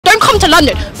come to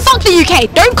London. Fuck the UK.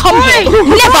 Don't come here.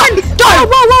 Never. Don't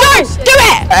do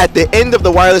it. At the end of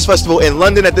the Wireless Festival in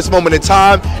London at this moment in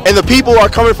time, and the people are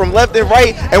coming from left and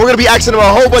right, and we're gonna be asking them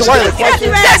a whole bunch of wireless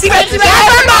questions.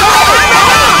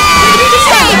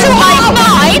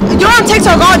 You're on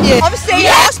TikTok, aren't you? Obviously,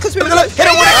 yes, because we were Hit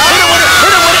it with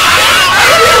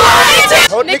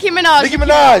it. Nicki Minaj. Nicki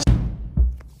Minaj.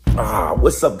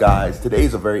 What's up, guys?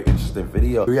 Today's a very interesting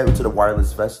video. We're heading to the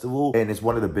Wireless Festival, and it's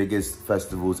one of the biggest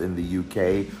festivals in the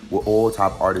UK where all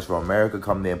top artists from America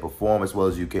come there and perform, as well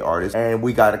as UK artists. And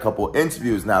we got a couple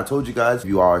interviews. Now, I told you guys, if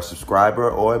you are a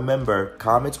subscriber or a member,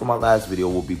 comments from my last video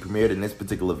will be premiered in this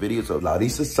particular video. So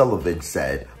Larissa Sullivan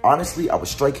said, honestly, I would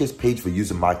strike his page for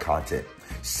using my content.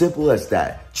 Simple as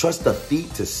that. Trust the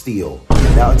thief to steal.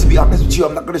 Now, to be honest with you,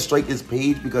 I'm not going to strike his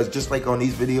page because just like on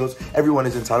these videos, everyone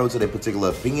is entitled to their particular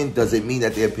opinion. Does it mean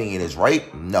that their opinion is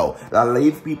right? No. I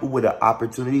leave people with an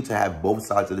opportunity to have both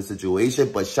sides of the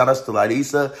situation. But shout outs to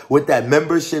Larissa with that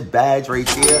membership badge right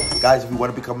there. Guys, if you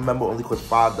want to become a member, only costs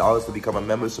 $5 to become a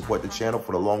member. Support the channel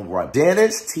for the long run.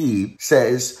 Dennis T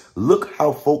says, look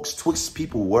how folks twist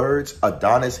people words.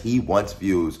 Adonis, he wants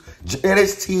views.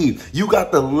 Dennis T, you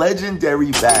got the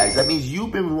legendary badge. That means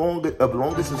you've been a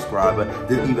longer subscriber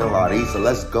than even Larissa.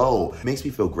 Let's go. Makes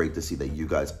me feel great to see that you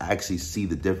guys actually see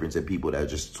the difference in people that are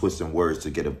just twisting words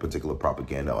to get a particular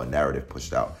propaganda or narrative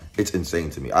pushed out. It's insane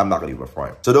to me. I'm not gonna even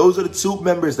front. So those are the two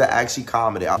members that actually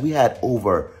commented. We had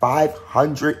over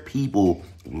 500 people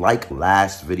like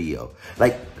last video.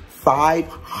 Like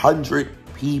 500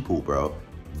 people, bro.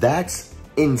 That's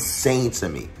insane to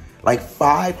me. Like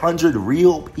 500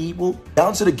 real people,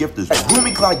 down to the gifters. Like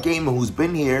Gloomy Cloud Gamer, who's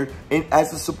been here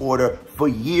as a supporter for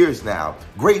years now.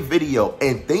 Great video,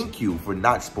 and thank you for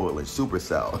not spoiling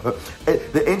Supercell.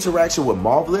 The interaction with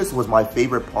Marvelous was my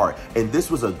favorite part, and this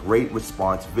was a great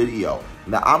response video.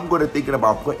 Now, I'm going to thinking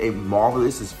about putting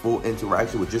Marvelous's full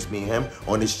interaction with just me and him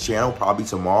on this channel probably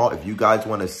tomorrow. If you guys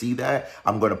want to see that,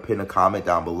 I'm going to pin a comment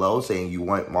down below saying you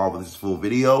want Marvelous's full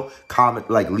video. Comment,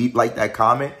 like that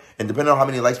comment. And depending on how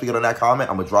many likes we get on that comment,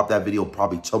 I'm going to drop that video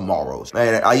probably tomorrow.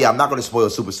 And yeah, I'm not going to spoil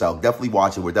Supercell. Definitely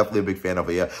watch it. We're definitely a big fan of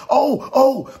it. Yeah.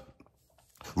 Oh.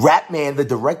 Rapman, the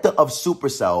director of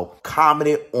Supercell,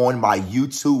 commented on my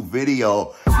YouTube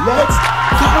video. Let's go!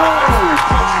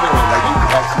 Like you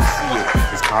can actually see it.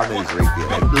 His comment is right there.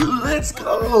 Like, let's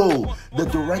go! The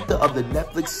director of the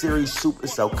Netflix series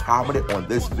Supercell commented on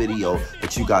this video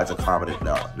that you guys are commenting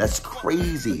on. That's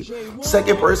crazy.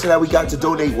 Second person that we got to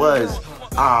donate was,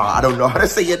 I don't know how to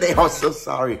say your name. I'm so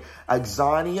sorry.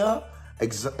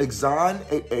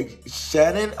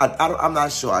 Shannon, I'm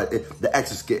not sure. The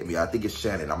X is getting me. I think it's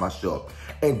Shannon. I'm not sure.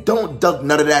 And don't duck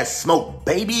none of that smoke,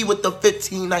 baby, with the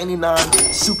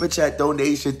 $15.99 super chat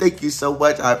donation. Thank you so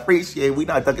much. I appreciate it. We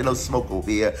not ducking no smoke over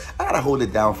here. I gotta hold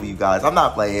it down for you guys. I'm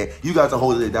not playing. You guys are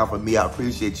holding it down for me. I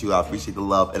appreciate you. I appreciate the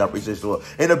love, and I appreciate the love.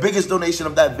 And the biggest donation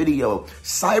of that video,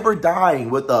 Cyberdyne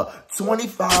with the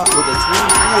 $24.99 orange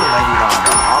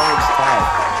tag.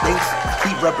 Thanks.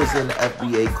 Keep representing the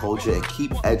FBA culture and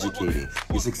keep educating.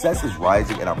 Your success is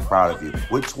rising, and I'm proud of you.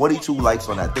 With 22 likes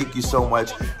on that, thank you so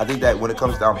much. I think that when it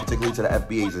comes down particularly to the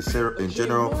FBAs in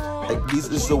general, like this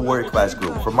is a warrior class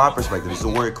group. From my perspective, it's a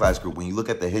warrior class group. When you look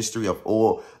at the history of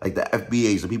all like the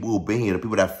FBAs, the people who've been here, the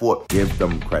people that fought, give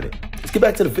them credit. Let's get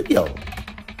back to the video.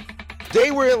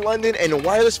 Today we're in London and the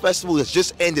Wireless Festival has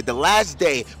just ended, the last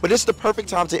day, but it's the perfect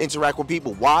time to interact with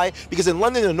people. Why? Because in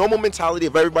London, the normal mentality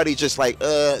of everybody just like,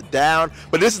 down.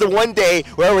 But this is the one day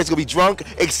where everyone's gonna be drunk,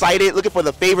 excited, looking for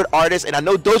the favorite artist. And I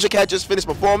know Doja Cat just finished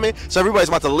performing, so everybody's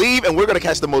about to leave and we're gonna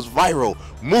catch the most viral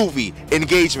movie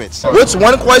engagements. What's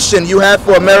one question you have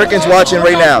for Americans watching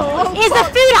right now? Is the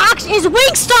food actually, is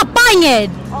Wingstop banging?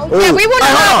 Yeah, we want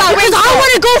to know about Wingstop. I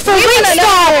want to go for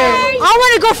Wingstop. I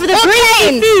want to go for the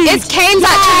greasy food. It's Cane's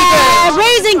actually good.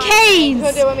 Raising Cane's.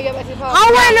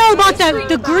 I want to know about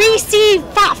the greasy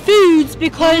fat foods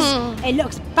because it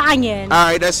looks banging. All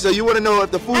right, so you want to know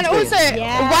if the food's and also,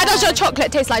 why does your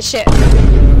chocolate taste like shit?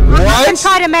 I haven't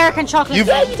tried American chocolate. You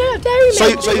don't have dairy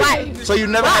milk. So you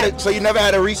never had it. So you never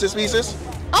had a Reese's Pieces?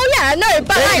 Oh yeah, no,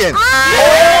 but Bacon.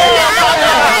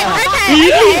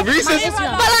 okay. Reese's.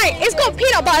 But like, it's got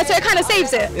peanut butter, so it kind of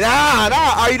saves it. Nah.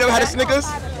 Oh, you never had a Snickers?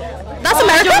 That's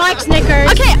American. I don't like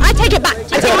Snickers. Okay, I take it back.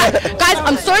 Guys,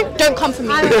 I'm sorry, don't come for me.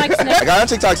 I don't like Snickers. A guy on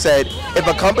TikTok said, if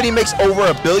a company makes over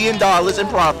 $1 billion in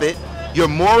profit, you're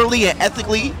morally and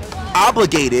ethically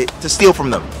obligated to steal from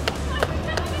them.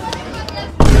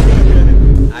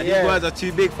 I These words are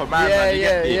too big for my man.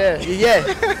 Yeah.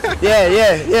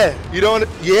 You don't.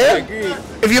 Yeah. I agree.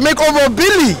 If you make over $1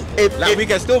 billion, Like we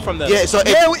can steal from them. yeah. So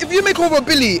if you make over $1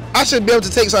 billion, I should be able to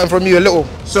take something from you a little.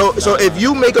 So if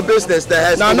you make a business that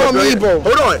has Nah, not me, bro.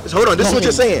 Hold on. This is what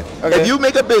you're saying. Okay. If you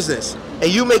make a business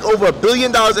and you make over $1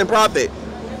 billion in profit,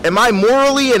 am I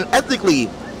morally and ethically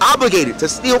obligated to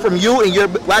steal from you and your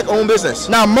black-owned business?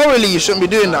 Now, morally, you shouldn't be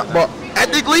doing that, but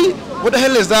Ethically? what the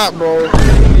hell is that, bro?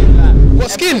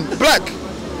 What skin? Black.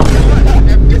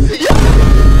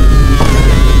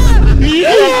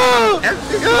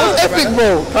 What's ethic,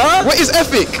 bro? Huh? What is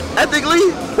ethic?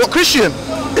 Ethically? What Christian?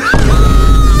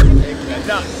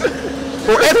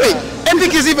 Bro, ethic.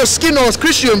 Ethic is either skin or it's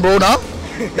Christian, bro. Now.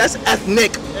 That's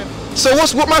ethnic. So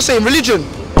what am I saying? Religion.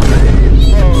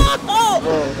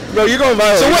 Bro, you're going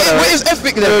viral. So what is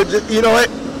ethic then? You know what?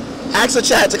 Ask a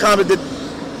chat to comment the.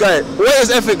 Go ahead. What is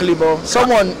ethically, bro?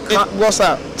 Someone, what's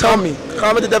that? Tell me.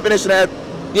 Comment the definition of.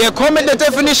 Yeah, comment the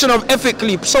definition of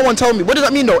ethically. Someone tell me. What does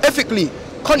that mean though? Ethically.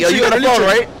 Country Yo, you got a religion. phone,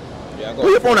 right? Yeah, I got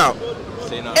Pull your phone out.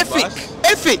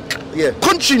 Ethic. Yeah.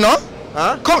 Country, no?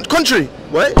 Huh? Country.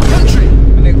 What? Country.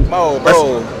 Oh,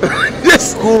 bro.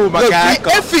 This Cool, my guy.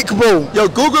 Ethic, bro. Yo,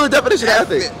 Google the definition of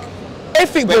ethic.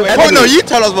 Ethic, bro. Oh no, you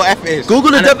tell us what F is.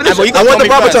 Google the definition. you I want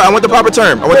gotta the tell me proper first.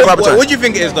 term. I want the proper term. What do you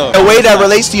think it is though? A way that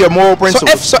relates to your moral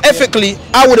principles. So ethically,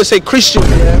 I would have said Christian,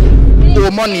 yeah,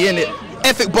 or money in it.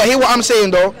 Ethic, but hear what I'm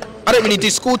saying though. I don't really do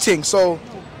school things, so.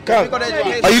 Come.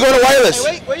 Are you going to wireless?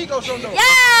 Where you go from though?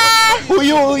 Yeah! Who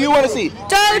you want to see?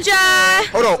 Doja!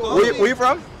 Hold on. Where you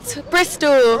from?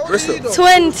 Bristol. Bristol.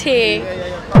 20.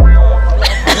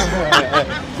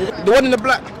 The one in the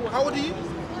black. How old are you?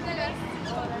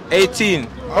 18.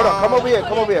 Hold on. Come over here.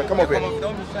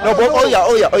 No, bro. Oh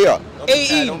yeah.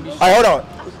 18. Alright, hold on.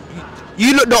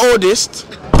 You look the oldest.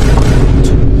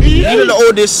 You look the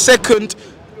oldest. Second,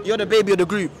 you're the baby of the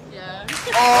group. Yeah.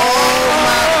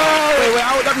 Oh, wait,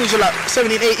 how old? That means you're like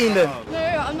 17, 18 then. No,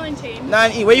 I'm 19.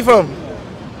 19. Where you from?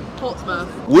 Portsmouth.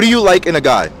 What do you like in a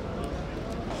guy?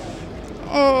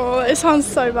 Oh, it sounds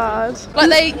so bad.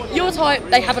 Like your type,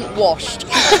 they haven't washed.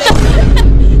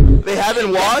 They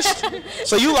haven't washed?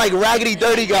 So you like raggedy,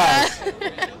 dirty guys?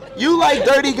 You like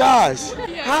dirty guys?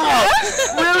 How?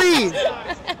 Really?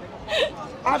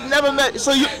 I've never met.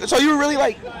 So you really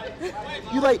like?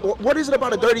 You like? What is it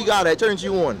about a dirty guy that turns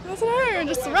you on? I don't know,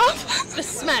 just rough. The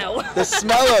smell. The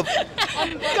smell of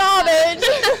Garbage.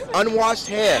 unwashed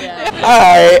hair. Yeah. All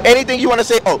right. Anything you want to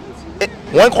say? Oh,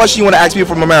 one question you want to ask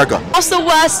people from America. What's the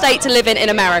worst state to live in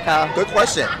America? Good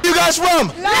question. Where you guys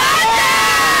from?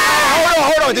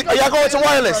 Hold on. Are y'all going to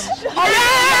wireless? Oh,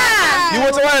 yeah! You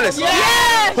went to wireless?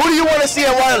 Yeah! Who do you want to see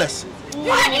at wireless?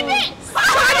 Cardi B!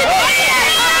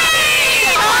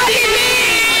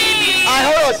 Alright,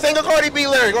 hold on. Sing a Cardi B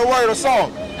lyric or word or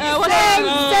song. Hello,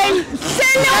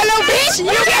 bitch! You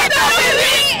can go with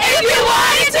me if you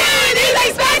wanted to. These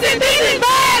expensive pieces,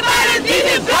 bad, but it's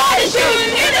decent body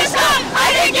shoes. In the shop,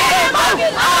 I didn't get it, but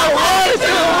I wanted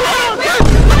to.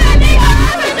 When I think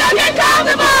I'm not get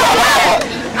comfortable.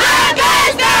 I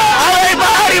got no. I ain't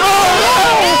body moves.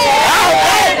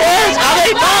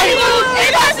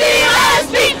 If I see you on the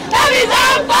street, that means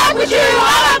I'll fuck with you.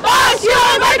 I'm a boss, you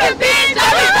don't make a bitch.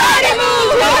 That means body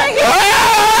moves.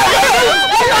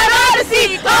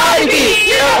 Cardi B,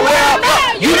 you know where I'm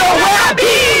at. You know where I be.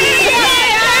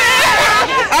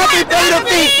 I'll be paid to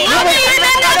feet. I'm even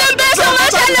another bitch so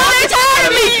much I know they tired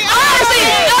of me. Honestly,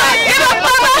 if I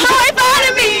fuck my heart, part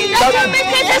of me. That's what makes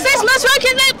me this is much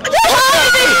working than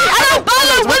me. I don't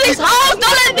bother with these hoes.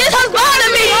 Don't let this hoes bother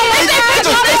me. If they bitch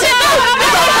on this shit, no.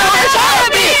 That's all they're trying to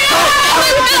be. I'm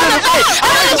just feeling the face.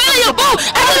 I'm just feeling your boo.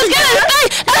 I'm just getting his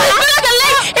face. I'm just feeling like a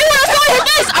leg. He wanna show his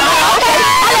face. I'm like, okay.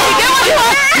 I let you get what you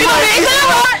want. You want me into the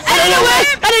heart. And then you win.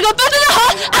 And then go back to the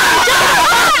heart. I'm just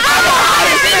I'm the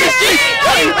hottest in the street.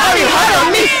 Hurry, hard on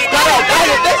me. Got a bite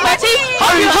to fix my teeth.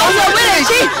 Hope you hoes up with a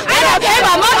cheat. And I pay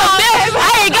my mama bill.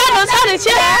 I ain't got no time to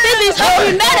chill. These hoes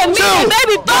be mad at me.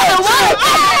 Baby, father, what?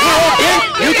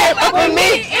 You can't fuck with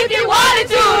me if you wanted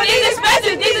to. These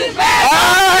expensive, these is bad.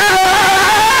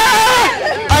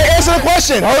 Alright, answer the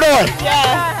question. Hold on.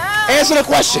 Yeah. Answer the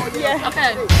question. Yeah.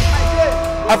 Okay.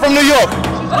 I'm from New York.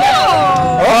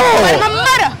 Oh.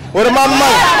 What am I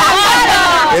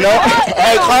mother? You know?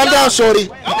 Hey, calm down, shorty.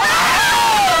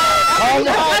 Calm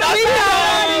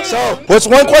down. So, what's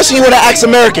one question you want to ask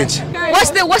Americans?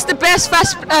 What's the best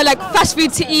fast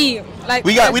food to eat? Like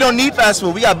We don't need fast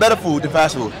food. We got better food than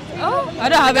fast food. I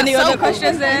don't have any other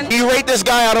questions then. You rate this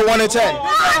guy out of 1 to 10.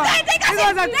 They gossip.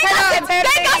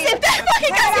 He's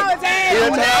a 10 out of 10.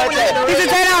 He's a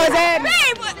 10 out of 10.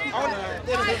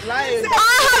 I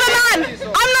have a man.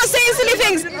 I'm not saying silly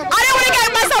things. I don't want to get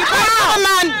myself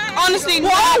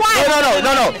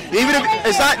No. Even if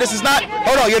it's not, this is not.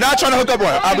 Hold on, you're not trying to hook up with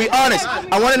her. I'll be honest.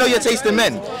 I want to know your taste in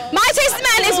men. My taste in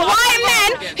men is white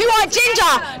men who are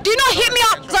ginger. Do not hit me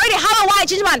up. Sorry, have a white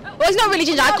ginger man. Well, it's not really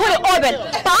ginger. I call it urban.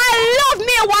 But I love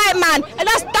me a white man, and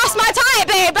that's my type,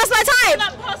 babe. That's my type.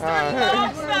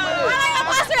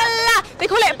 They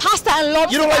call it pasta and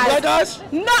lobster. You don't like black guys?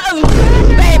 No,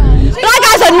 babe. Black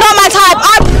guys are not my type.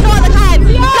 I'm not the type.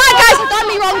 Black guys have done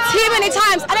me wrong too many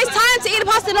times, and it's time to eat the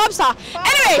pasta and lobster.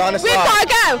 Anyway, we've got to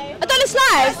go.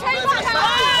 ADONISLIVE.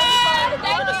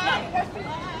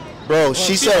 Bro,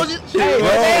 she said.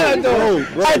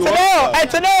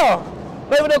 Antonio.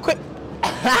 Wait, real quick.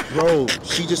 Bro,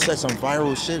 she just said some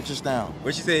viral shit just now.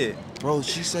 What she say? Bro,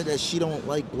 she said that she don't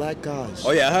like black guys.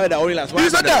 Oh yeah, I heard that. Only like. Who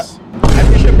said that? And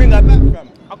we should bring her back, fam.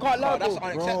 I can't lie, That's bro.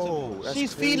 unacceptable. That's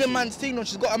She's crazy. feeling man's thing, no,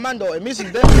 she's got a man though, and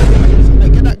Missy's there.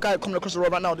 Like, get that guy coming across the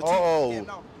road right now. The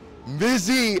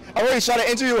Mizzy. I already shot an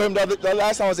interview with him the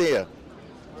last time I was here.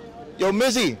 Yo,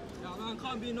 Mizzy.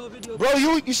 Bro,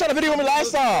 you shot a video with me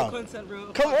last time.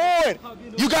 Come on.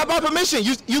 You got my permission.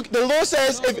 The law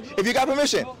says if you got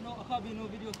permission.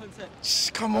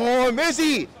 Come on,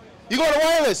 Mizzy. You going to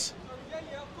wireless?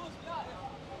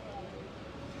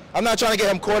 I'm not trying to get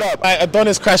him caught up.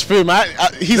 AdonisCrashBoom.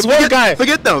 He's one guy.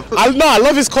 Forget them. I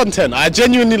love his content. I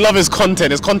genuinely love his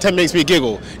content. His content makes me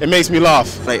giggle. It makes me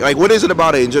laugh. Like what is it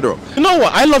about it in general? You know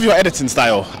what? I love your editing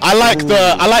style. I like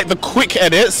the quick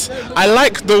edits. I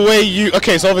like the way you.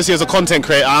 Okay, so obviously as a content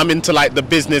creator, I'm into like the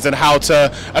business and how to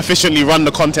efficiently run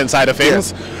the content side of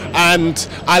things. Yeah. And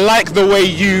I like the way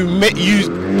you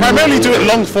primarily do it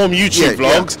long form YouTube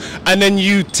vlogs, and then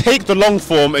you take the long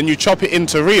form and you chop it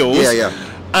into reels. Yeah.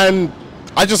 And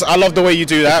I love the way you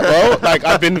do that, bro. Like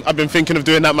I've been thinking of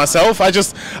doing that myself. I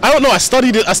don't know. I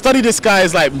studied this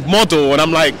guy's like model, and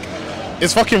I'm like,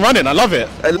 it's fucking running. I love it.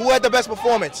 And who had the best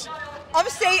performance?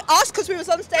 Obviously, us, because we was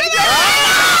on stage.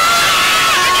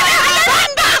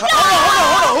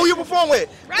 Hold on. Who you perform with?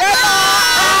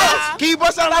 Can you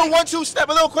bust out a little 1-2 step,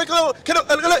 a little quick, hit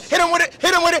him with it.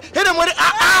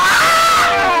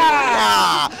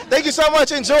 Thank you so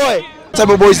much. Enjoy. What type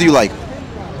of boys do you like?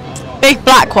 Big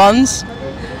black ones.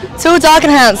 Tall, dark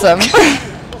and handsome.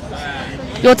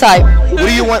 Your type.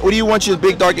 What do you want your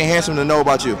big, dark and handsome to know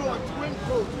about you?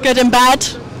 Good and bad.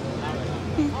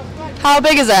 How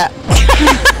big is it?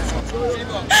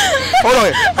 Hold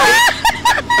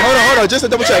on. Just to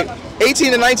double check.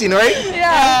 18 and 19, right?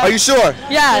 Yeah. Are you sure?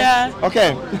 Yeah.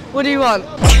 Okay. What do you want?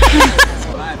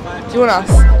 Do you want us?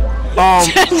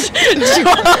 Do you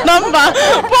want a number?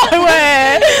 By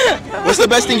way. What's the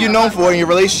best thing you're known for in your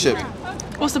relationship?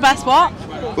 What's the best what?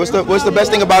 What's the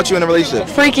best thing about you in a relationship?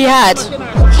 Freaky head.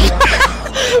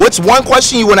 What's one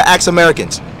question you want to ask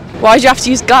Americans? Why do you have to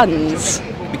use guns?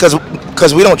 Because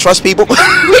we don't trust people.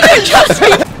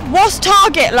 What's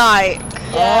Target like?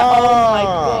 Yeah. Oh my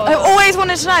god. I always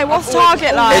wanted to know, what's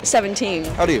Target like? 17.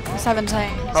 How do you? 17.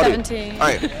 How do you? 17. All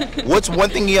right. What's one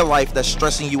thing in your life that's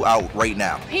stressing you out right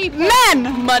now? Men!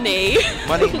 Money.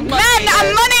 Money? Men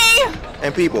and money!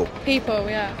 And people. People,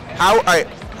 yeah.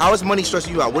 How is money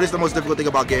stressing you out? What is the most difficult thing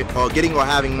about getting or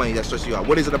having money that stresses you out?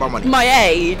 What is it about money? My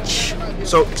age.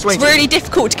 So explain. It's really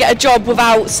difficult to get a job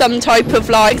without some type of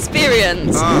like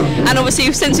experience. And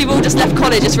obviously since we've all just left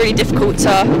college, it's really difficult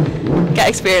to get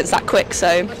experience that quick, so.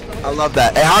 I love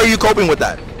that. And how are you coping with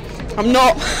that? I'm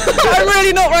not. I'm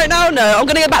really not right now, no. I'm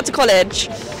going to go back to college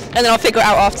and then I'll figure it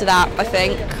out after that, I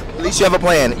think. At least you have a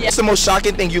plan. Yeah. What's the most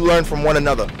shocking thing you learned from one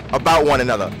another, about one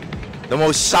another? The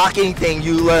most shocking thing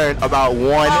you learned about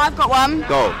one. Oh, I've got one.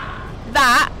 Go.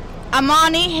 That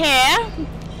Amani here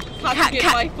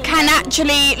can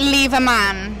actually leave a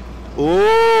man.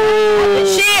 Ooh.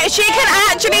 She can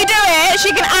actually do it. She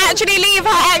can actually leave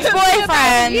her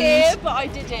ex-boyfriend. But I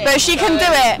did it. But she can do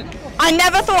it. I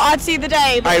never thought I'd see the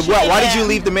day. But Alright, why did you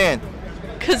leave the man?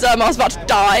 Because I was about to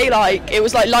die, like, it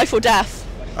was like life or death.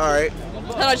 Alright.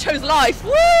 And I chose life,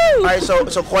 woo! Alright,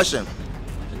 so question.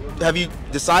 Have you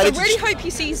decided I really hope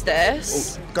he sees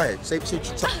this. Go ahead, say,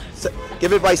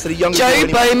 give advice to the younger Joe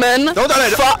Bowman, Don't.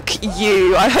 fuck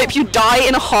you. I hope you die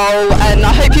in a hole, and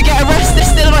I hope you get arrested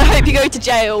still, and I hope you go to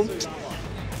jail.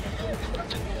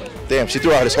 Damn, she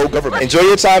threw out his whole government. Enjoy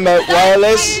your time at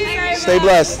Wireless. Stay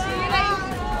blessed.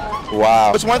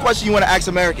 Wow. What's one question you want to ask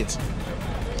Americans?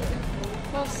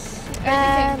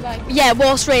 Yeah,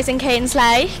 what's Raising Cane's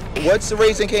like? What's the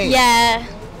Raising Cane? Yeah.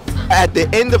 At the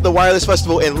end of the Wireless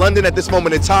Festival in London at this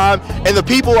moment in time, and the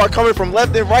people are coming from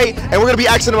left and right, and we're going to be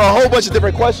asking them a whole bunch of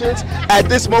different questions at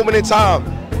this moment in time.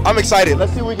 I'm excited.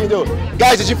 Let's see what we can do.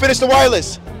 Guys, did you finish the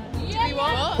Wireless?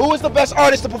 Yeah. Who was the best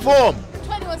artist to perform?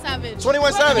 21 Savage.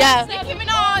 21 Savage? Yeah. Nicki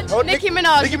Minaj. Oh, Nicki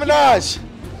Minaj. Nicki Minaj.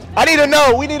 I need to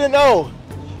know. We need to know.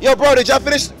 Yo, bro, did y'all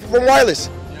finish from Wireless?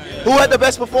 Who had the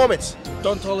best performance?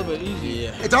 Don Toliver, easy.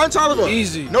 Yeah. Don Toliver?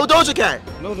 Easy. No Doja Cat?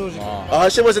 No Doja Cat. Oh, her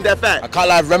shit wasn't that fat. I can't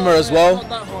lie, Rema as well. Not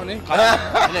that horny. I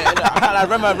can't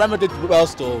lie, Rema did well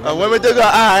still. Women did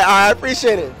well. I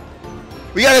appreciate it.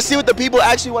 We gotta see what the people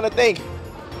actually want to think.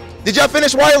 Did y'all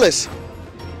finish Wireless?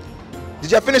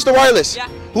 Did y'all finish the Wireless? Yeah.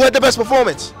 Who had the best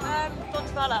performance? Don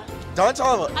Toliver. Don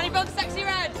Toliver. And he broke Sexy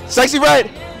Red. Sexy Red.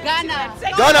 Ghana.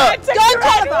 Ghana. Don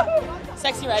Toliver.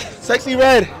 Sexy Red. Sexy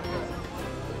Red.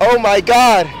 Oh my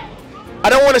God. I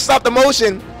don't want to stop the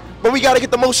motion, but we gotta get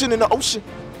the motion in the ocean.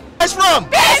 Where's from?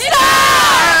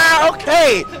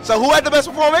 Okay. So who had the best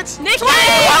performance? Nikki.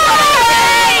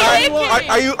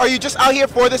 Are you just out here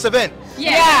for this event?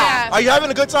 Yeah. Are you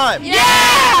having a good time? Yeah.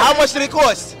 How much did it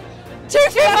cost?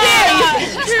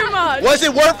 $250. Too much. Was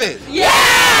it worth it?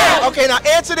 Yeah. Okay, now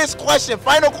answer this question.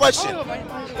 Final question.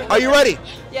 Are you ready?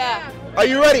 Yeah. Are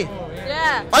you ready?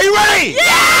 Yeah. Are you ready?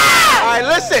 Yeah. All right,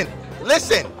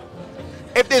 listen.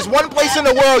 If there's one place in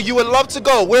the world you would love to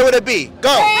go, where would it be? Go.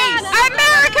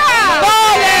 America.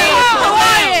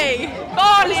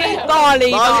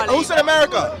 Bali. Who said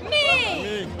America?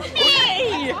 Me.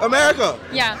 America.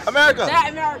 Yeah. America.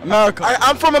 America.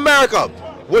 I'm from America.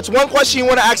 What's one question you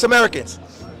want to ask Americans?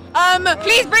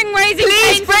 Please bring Raising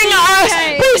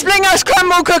Please bring us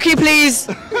crumble cookie, please.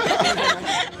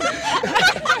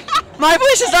 My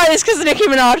voice is like this because of Nicki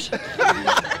Minaj.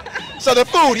 So the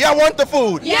food, y'all want the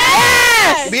food?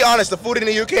 Yes. Be honest, the food in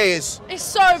the UK is. It's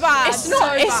so bad. It's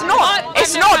not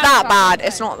that bad.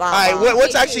 It's not that. All right,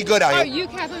 what's actually good out here?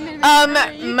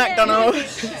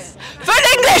 McDonald's. Full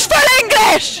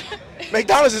English.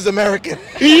 McDonald's is American.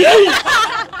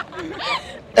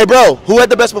 Hey, bro, who had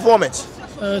the best performance?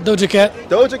 Doja Cat.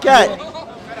 Doja Cat.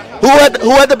 Who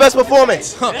had the best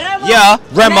performance? Yeah,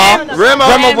 Rema.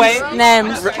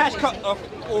 Names.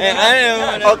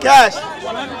 Oh, Cash.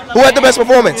 Who had the best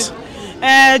performance?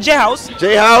 J House.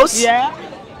 J House. Yeah.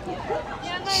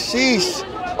 Sheesh.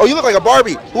 Oh, you look like a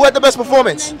Barbie. Who had the best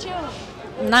performance?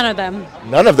 None of them.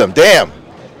 None of them. Damn.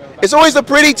 It's always the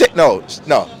pretty. No.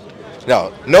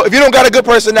 If you don't got a good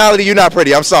personality, you're not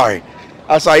pretty. I'm sorry.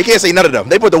 You can't say none of them.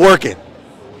 They put the work in.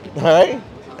 All right.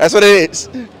 That's what it is.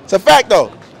 It's a fact,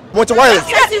 though. Went to Wireless.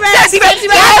 Sexy Red.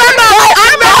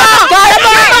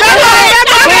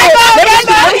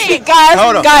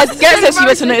 Guys, get Sexy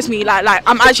Red to notice me. Like,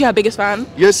 I'm actually her biggest fan.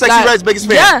 You're Sexy Red's biggest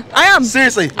fan? Yeah, I am.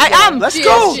 Seriously? I am. Let's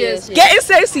go. Getting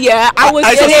sexy, yeah. I was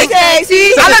getting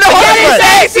sexy.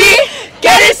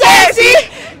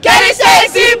 Getting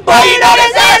sexy. Boy, you know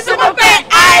that's super fat.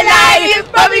 I like it.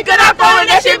 Probably gonna phone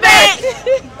that shit back.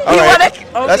 All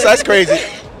right. That's crazy.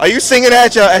 Are you singing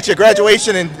at your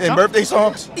graduation and birthday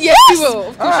songs? Yes, you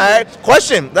will. All right.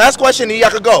 Last question, and y'all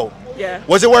could go. Yeah.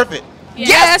 Was it worth it?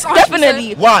 Yes,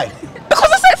 definitely. Why?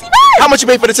 Because of Sexy Red. How much you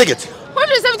paid for the tickets?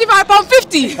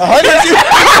 £175.50.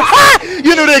 100.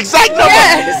 You knew the exact number.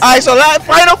 Yes. All right. So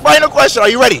final question. Are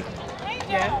you ready?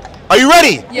 Yeah. Are you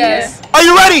ready? Yes. Are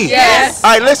you ready? Yes.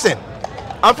 All right. Listen.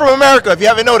 I'm from America. If you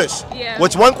haven't noticed. Yeah.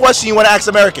 What's one question you want to ask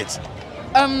Americans?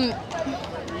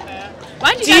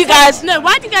 Why do you guys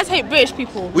hate British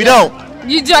people? We don't.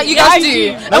 You guys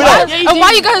do. No, we don't. And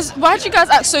why do you guys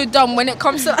act so dumb when it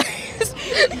comes to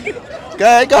Go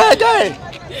ahead.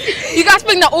 You guys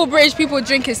think that all British people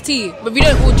drink is tea, but we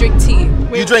don't all drink tea.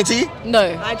 You drink tea? No,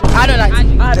 I don't like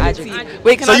tea. I drink tea.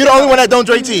 Wait, So you're the only one that don't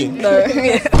drink tea? No.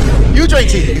 You drink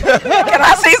tea. Can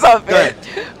I say something?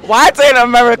 Why don't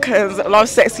Americans love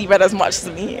Sexy Red as much as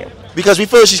me? Because we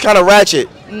feel she's kind of ratchet.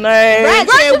 No.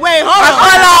 Ratchet? Wait, hold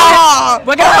on.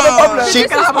 We're gonna have a problem. She's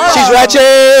ratchet.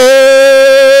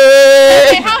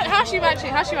 Okay, how's she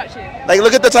ratchet? Like,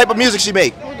 look at the type of music she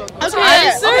make.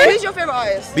 Okay, who's your favorite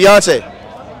artist? Beyonce.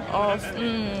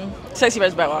 Sexy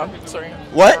Red's better. Sorry.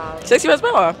 What? Sexy Red's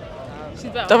better.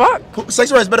 She's better. The fuck?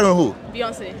 Sexy Red is better than who?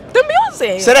 Beyonce. Than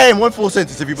Beyonce. Say that in one full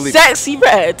sentence if you believe. Sexy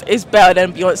Red is better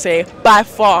than Beyonce by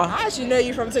far. I actually know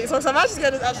you from TikTok, so I'm actually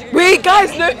scared to actually. Wait,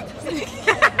 guys, no.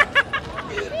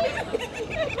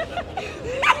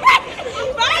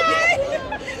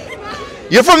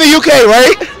 You're from the UK,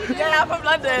 right? Yeah, I'm from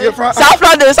London. You're from South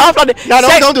London. No,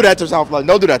 don't do that to South London.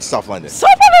 Don't do that to South London. South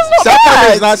London's not South bad.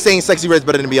 London is not saying Sexy Red is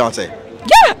better than Beyonce.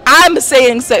 Yeah, I'm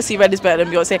saying Sexy Red is better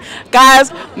than Beyonce.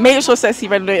 Guys, make sure Sexy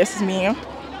Red notices me.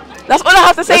 That's all I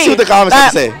have to say. Let's see what the comments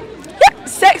have to say. Yeah,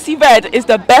 Sexy Red is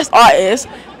the best artist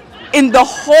in the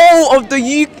whole of the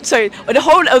the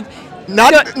whole of.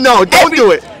 Don't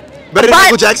do it. Better than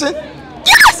Michael Jackson?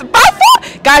 Yes, by far.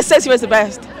 Guys, Sexy Red's the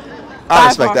best. I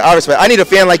respect that. I need a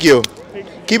fan like you.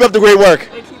 Keep up the great work.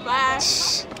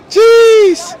 Jeez.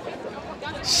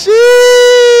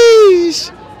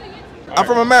 I'm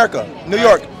from America, New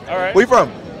York. All right. Where you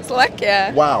from?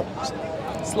 Slovakia. Wow.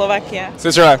 Slovakia.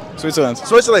 Switzerland.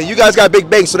 Switzerland. You guys got big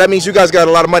banks, so that means you guys got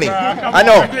a lot of money. I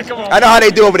know. I know how they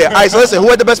do over there. All right, so listen, who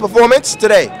had the best performance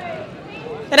today?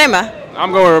 Rema.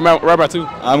 I'm going with Rema too.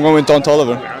 I'm going with Don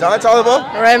Toliver. Don Toliver?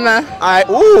 Rema.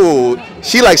 Ooh,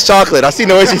 she likes chocolate. I see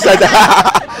no way she said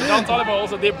that. Don Toliver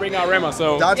also did bring out Rema,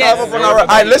 so. Don Toliver from All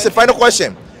right, listen, final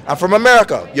question. I'm from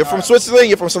America. You're from Switzerland.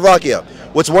 You're from Slovakia.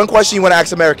 What's one question you want to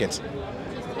ask Americans?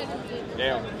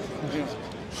 Damn.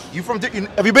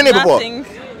 Have you been there before? Nothing.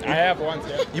 I have once,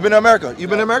 yeah. You been to America? You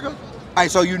been to America? All right,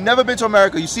 so you've never been to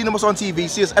America. You've seen us on TV,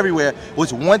 see us everywhere.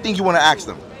 What's one thing you want to ask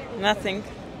them? Nothing.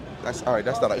 That's all right.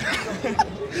 That's not a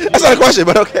that's not a question,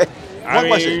 but okay. One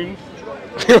question.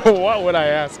 What would I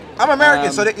ask? I'm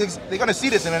American, so they're gonna see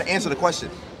this and then answer the question.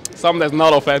 Something that's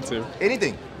not offensive.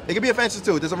 Anything. It can be offensive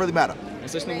too. It doesn't really matter.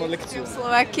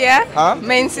 Slovakia. Huh?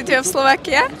 Main city of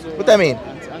Slovakia. What that mean?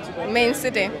 Main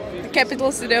city. The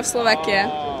capital city of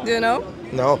Slovakia. Do you know?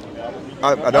 No,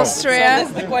 I don't. Austria.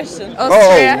 That's the question. Oh,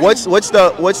 Austria.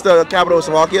 what's the capital of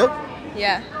Slovakia?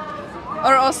 Yeah.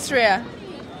 Or Austria.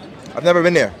 I've never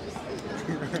been there.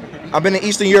 I've been in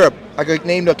Eastern Europe. I could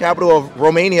name the capital of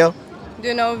Romania. Do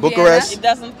you know Bucharest? Vienna? It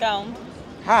doesn't count.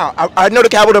 How? I know the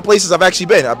capital of places I've actually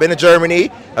been. I've been to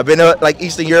Germany. I've been to like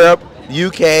Eastern Europe,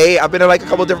 UK. I've been to like a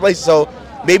couple of different places. So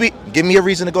maybe give me a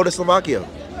reason to go to Slovakia.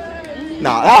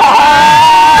 Nah.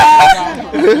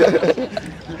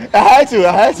 I had to.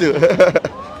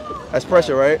 That's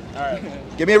pressure, right? All right.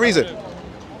 Give me a reason.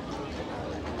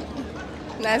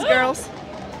 Nice girls.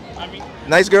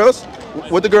 Nice girls?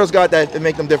 What the girls got that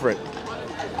make them different?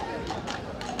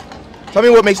 Tell me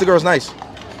what makes the girls nice.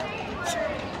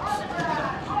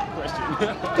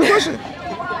 Good question.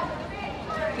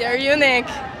 They're unique.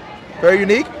 Very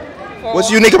unique?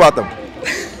 What's unique about them?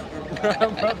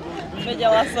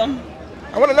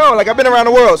 I want to know. Like, I've been around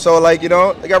the world, so like, you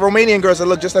know, they got Romanian girls that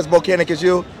look just as volcanic as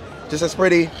you, just as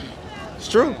pretty. It's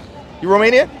true. You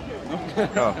Romanian?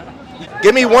 No.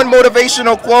 Give me one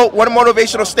motivational quote, one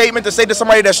motivational statement to say to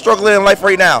somebody that's struggling in life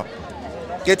right now.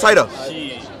 Get tighter.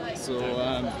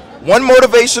 One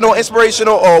motivational,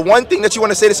 inspirational, or one thing that you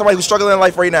want to say to somebody who's struggling in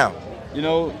life right now. You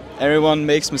know, everyone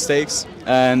makes mistakes,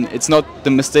 and it's not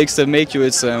the mistakes that make you,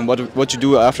 it's what you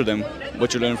do after them,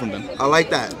 what you learn from them. I like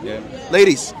that. Yeah.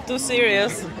 Ladies. Too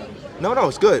serious. No,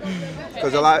 it's good.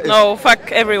 Because a lot. No,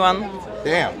 fuck everyone.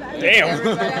 Damn.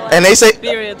 And they say.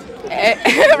 Period.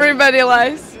 Everybody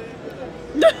lies.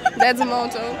 That's a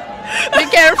motto. Be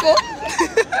careful.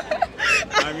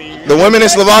 The women in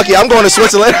Slovakia. I'm going to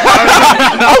Switzerland.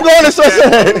 I'm going to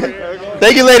Switzerland.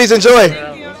 Thank you, ladies. Enjoy.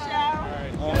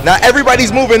 Now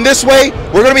everybody's moving this way.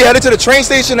 We're going to be headed to the train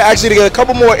station to actually get a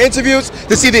couple more interviews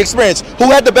to see the experience. Who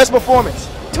had the best performance?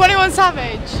 21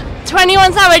 Savage.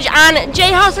 21 Savage and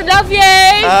J House, I love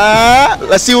you.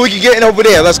 Let's see what we can get in over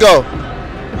there. Let's go.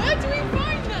 Where do we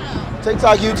find now?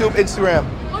 TikTok, YouTube, Instagram.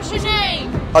 What's your name?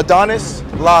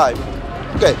 AdonisLive.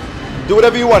 Okay. Do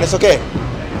whatever you want. It's okay.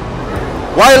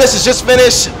 Wireless is just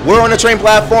finished. We're on the train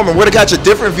platform and we're going to catch a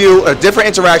different view, a different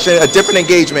interaction, a different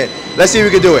engagement. Let's see if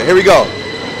we can do it. Here we go.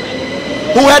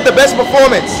 Who had the best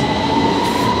performance?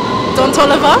 Don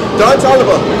Toliver. Don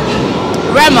Toliver.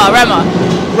 Rema.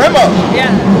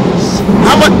 Yeah.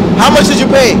 How much did you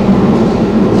pay?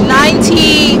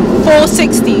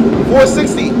 94.60.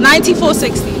 460.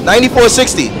 94.60.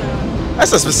 94.60.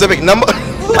 That's a specific number.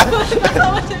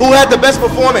 Who had the best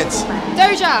performance?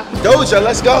 Doja,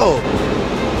 let's go.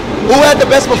 Who had the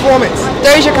best performance?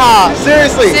 Doja Cat.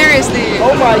 Seriously?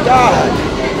 Oh my God.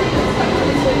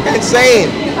 Insane.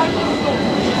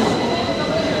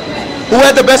 Who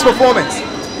had the best performance?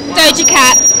 Doja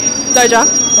Cat. Doja.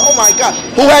 Oh my God.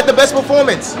 Who had the best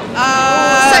performance?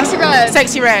 Sexy Red.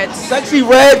 Sexy Red. Sexy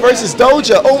Red versus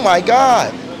Doja. Oh my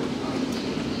God.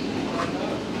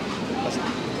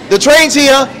 The train's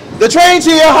here. The train's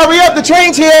here. Hurry up. The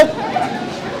train's here.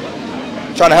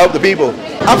 Trying to help the people.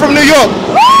 I'm from New York.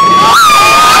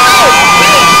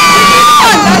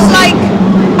 That's like,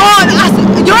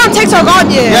 you're on TikTok,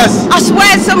 aren't you? Yes. I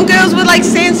swear some girls were like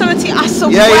saying something to you. I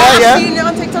swear Yeah. I've seen it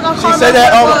on TikTok. I She can't said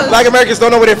remember that what it was. Black Americans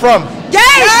don't know where they're from.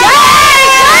 Yes!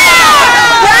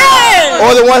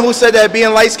 Or the one who said that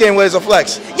being light skinned was a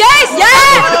flex. Yes!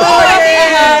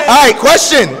 All right,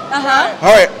 question.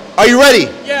 All right, are you ready?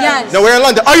 Yes. No, we're in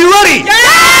London. Are you ready?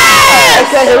 Yes!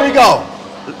 Okay, here we go.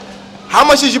 How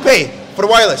much did you pay for the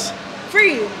wireless?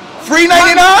 Free. Free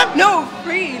 99? No,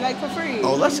 free, like for free.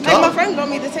 Oh, let's Like go. my friend got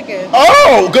me the ticket.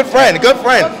 Oh, good friend. Good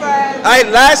friend. All right,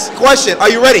 last question. Are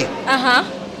you ready?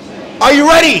 Are you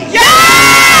ready?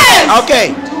 Yes!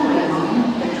 Okay.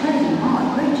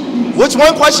 What's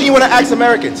one question you want to ask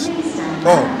Americans?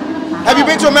 Oh. Have you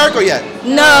been to America yet?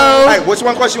 No. All right, what's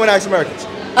one question you want to ask Americans?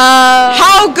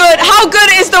 How good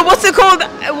is the, what's it called?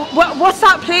 What's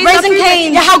that place? Raising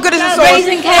Cane's. Yeah, how good is the sauce?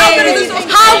 Raising Cane's.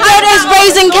 How good is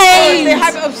Raising Cane's? They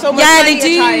have it up so much. Yeah, they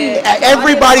do.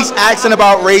 Everybody's asking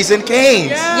about Raising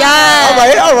Cane's.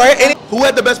 Yeah. All right. And who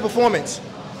had the best performance?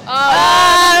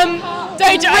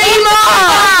 Doja.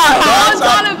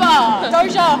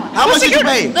 Doja. How much did you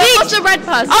pay? What's the red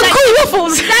person? Uncle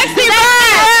Waffles. Sexy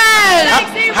red.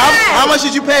 How much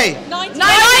did you pay? £94.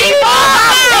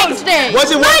 Was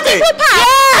it worth it?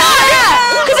 Yeah.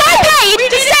 Because I paid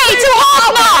to stay till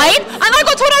 9:30 and I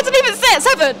got told I had to leave at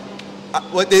 7.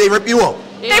 What, did they rip you up?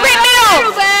 They ripped me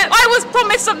off. I was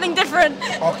promised something different.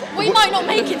 Okay. We might not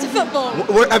make it to football.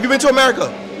 Have you been to America?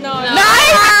 No.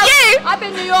 You? I've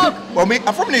been to New York. Well,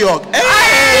 I'm from New York. Hey!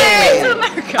 I've been to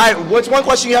America. All right, what's one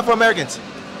question you have for Americans?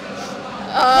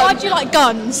 Why do you like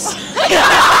guns?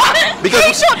 Because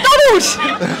he shot Donald.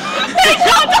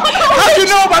 How'd you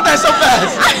know about that so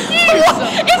fast?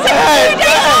 It's a few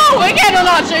days old. We're getting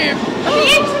on our tube.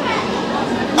 The internet.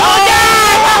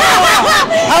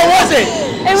 How was it?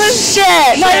 It was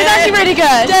shit. No, it was actually really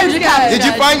good. Did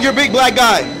you find your big black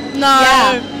guy? No.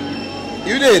 Yeah.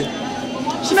 You did.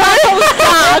 She was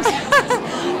sad.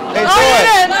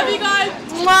 Enjoy. Love you guys.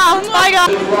 Bye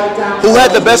guys. Who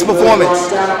had the best performance?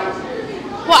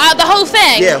 What, out the whole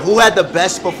thing? Yeah, who had the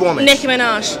best performance? Nicki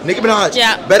Minaj. Nicki Minaj?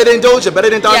 Yeah. Better than Doja? Better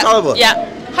than Don Toliver? Yeah,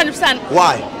 100%.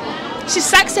 Why? She's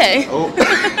sexy. Oh.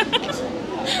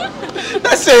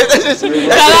 That's it. That's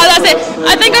it.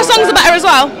 I think her songs are better as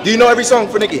well. Do you know every song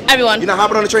for Nicki? Everyone. You're not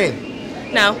hopping on the train?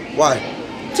 No. Why?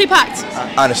 Too packed.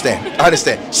 I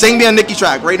understand. Sing me a Nicki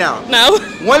track right now. No.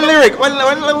 One lyric, one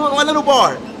little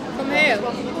bar. From here.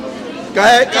 Go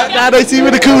ahead. Now they see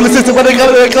me the coolest system when they go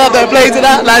to the club that plays it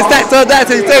out like stacks on that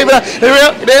to save it up. The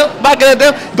real, back of the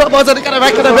deal, got balls on the kind of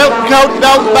rack of the belt, coat,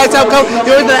 myself coat,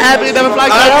 you're in the happy, never fly.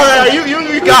 All right,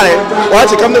 you got it.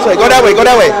 Watch it, come this way. Go that way.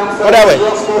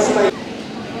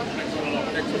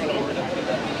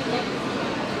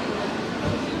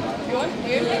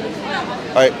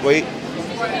 All right, wait.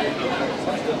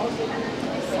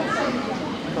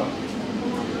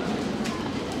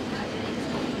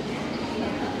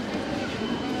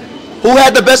 Who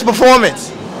had the best performance?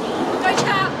 Doja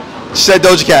Cat. She said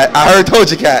Doja Cat. I heard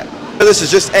Doja Cat. This has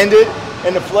just ended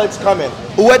and the flood's coming.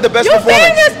 Who had the best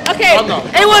performance? Famous. Okay.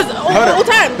 It was all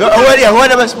time. Who had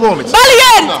the best performance?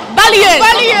 Valiant.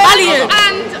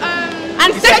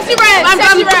 And Sexy Red.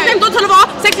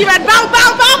 Sexy Red. Bow.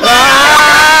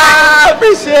 I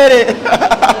appreciate it.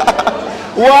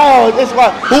 Wow, this one.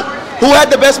 Who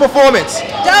had the best performance?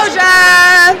 Doja.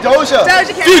 Cat.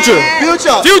 Future.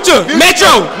 Metro.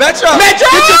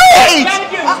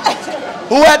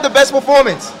 Who had the best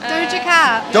performance?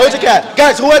 Doja Cat.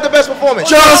 Guys, who had the best performance?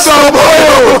 Just Oil.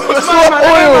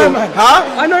 Huh?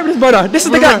 I know this brother. This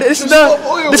is the guy. This is the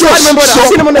white man brother. I've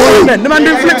seen him on the man. The man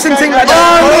doing flips and things like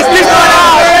that.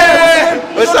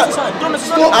 What's up?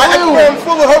 I am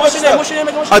full of her stuff.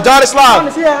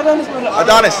 ADONISLIVE.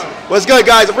 Adonis. What's good,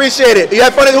 guys? Appreciate it. You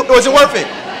had fun? Was it worth it?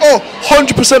 Oh,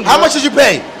 100%. How much did you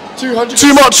pay? 200.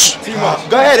 Too much.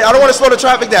 Go ahead. I don't want to slow the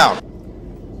traffic down.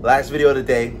 Last video of the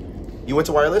day. You went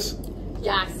to Wireless?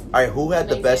 Yes. All right. Who had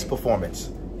the best performance?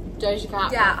 Doja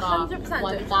Cat. Yeah, 100%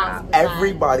 Doja Cat.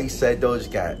 Everybody said Doja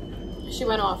Cat. She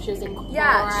went off. She was incredible.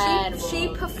 Yeah, she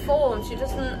performed. She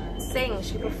doesn't sing.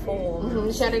 She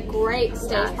performed. She had a great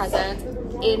stage presence.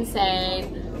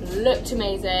 Insane. Looked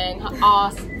amazing. Her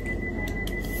ass.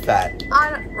 Fat.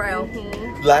 Unreal.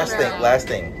 Last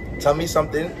thing. Tell me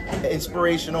something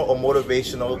inspirational or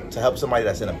motivational to help somebody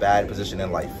that's in a bad position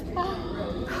in life.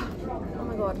 Oh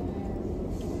my god.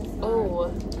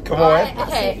 Oh. Come on.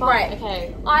 Okay, right.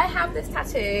 Okay. I have this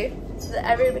tattoo that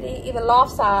everybody either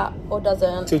laughs at or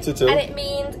doesn't. 222. And it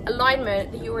means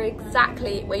alignment, that you are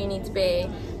exactly where you need to be.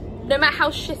 No matter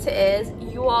how shit it is,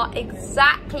 you are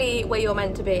exactly where you're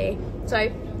meant to be.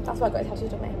 So that's why I got it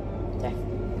tattooed on me. So.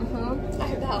 I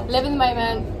hope that helps. Live in the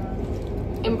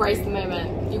moment. Embrace the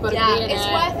moment. You've got to be in it's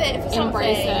worth it for something.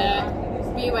 Embrace it.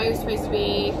 Be where you're supposed to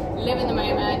be. Live in the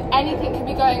moment. Anything could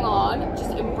be going on.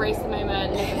 Just embrace the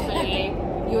moment. Live it fully.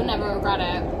 You'll never regret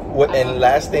it. What? And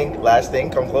last thing,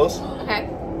 come close. Okay.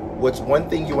 What's one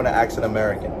thing you want to ask an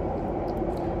American?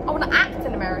 I want to act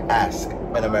in America. Ask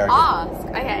an American. Ask.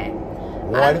 Okay.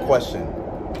 One question.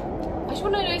 I just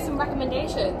want to know some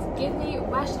recommendations. Give me,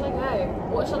 where should I go?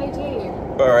 What should I do?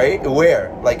 All right.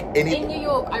 Where? Like any? In New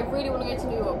York. I really want to go to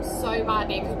New York so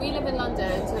badly because we live in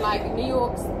London. So like New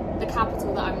York's the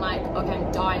capital that I'm like, okay,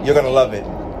 I'm dying. You're gonna love it.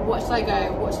 What should I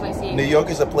go? What should I see? New York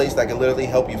is a place that can literally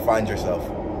help you find yourself.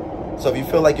 So if you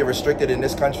feel like you're restricted in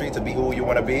this country to be who you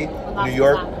want to be, New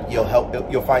York,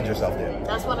 you'll find yourself there.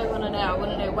 That's what I want to know. I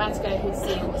want to know where to go, who's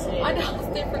seeing, what's seeing. I'd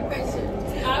ask different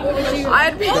questions.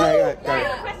 I'd be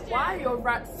why are your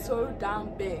rats so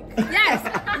damn big? Yes,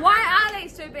 why are they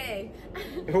so big?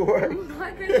 What?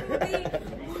 What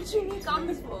do you need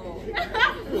guns for?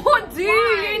 What do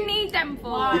you need them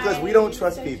for? Because we don't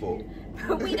trust people.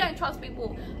 We don't trust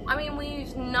people. I mean, we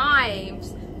use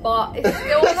knives, but it's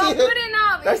still not good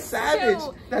enough. That's savage.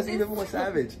 That's even more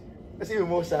savage. That's even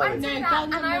more savage. No,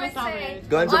 guns are more savage.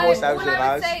 Guns are more savage than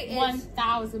knives?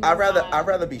 1,000%. I'd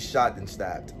rather be shot than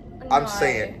stabbed. No. I'm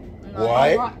saying. No.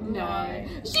 What? No.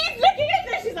 She's looking at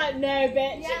this. She's like, no,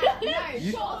 bitch.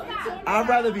 Yeah, I'd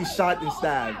rather be shot than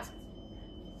stabbed.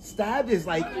 Stabbed is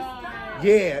like,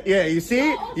 yeah, you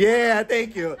see? Yeah,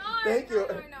 thank you.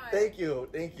 Thank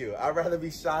you. I'd rather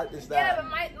be shot than stabbed. Yeah,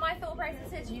 but my thought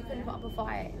process is you can put up a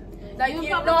fight. Like, you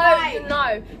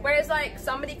know. Whereas, like,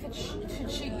 somebody could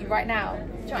shoot you right now. Do you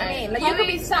know what I mean? Like, you could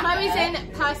be sat Chloe's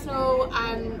in personal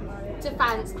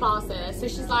defense classes, so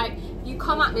she's like, you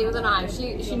come at me with a knife,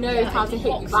 she knows how to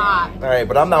hit you back. Alright,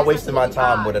 but I'm not wasting my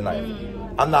time with a knife.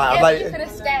 I'm like, you could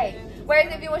have stayed.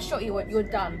 Whereas if you were shot, you're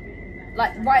done.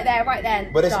 Like right there, right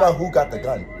then. But it's about who got the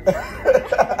gun.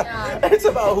 It's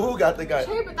about who got the gun.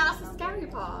 True, but that's the scary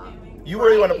part. You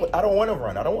really want to? I don't want to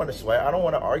run. I don't want to sweat. I don't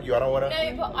want to argue. I don't want to.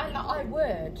 No, but I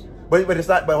would. But it's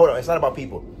not. But hold on, it's not about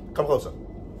people. Come closer.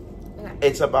 Okay.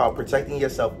 It's about protecting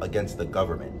yourself against the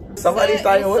government. Somebody's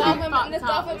dying with me. The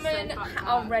government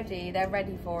are ready. They're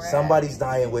ready for it. Somebody's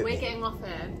dying with me. We're getting off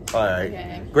here. All right.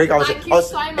 Okay. Great conversation. Thank you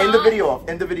so much. End the video off.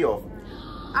 End the video off.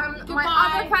 My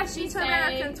other question to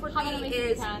Americans would be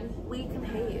is, we can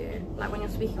hear you. Like when you're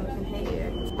speaking, we can hear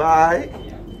you. Bye.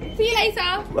 See you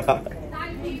later. Bye.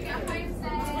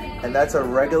 And that's a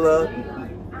regular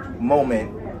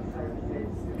moment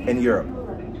in Europe.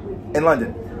 In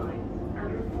London.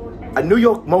 A New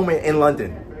York moment in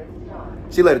London.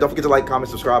 See you later. Don't forget to like, comment,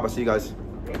 subscribe. I'll see you guys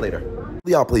later.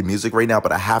 I'll play music right now,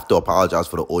 but I have to apologize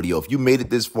for the audio. If you made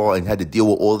it this far and had to deal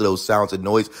with all of those sounds and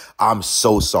noise, I'm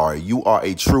so sorry. You are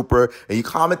a trooper, and you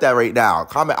comment that right now.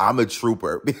 Comment, I'm a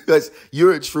trooper, because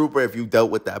you're a trooper if you dealt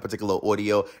with that particular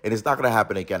audio, and it's not going to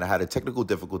happen again. I had a technical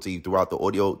difficulty throughout the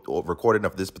audio recording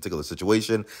of this particular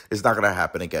situation. It's not going to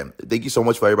happen again. Thank you so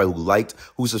much for everybody who liked,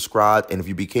 who subscribed, and if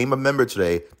you became a member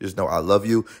today, just know I love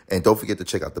you, and don't forget to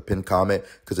check out the pinned comment,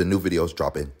 because a new video is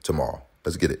dropping tomorrow.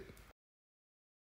 Let's get it.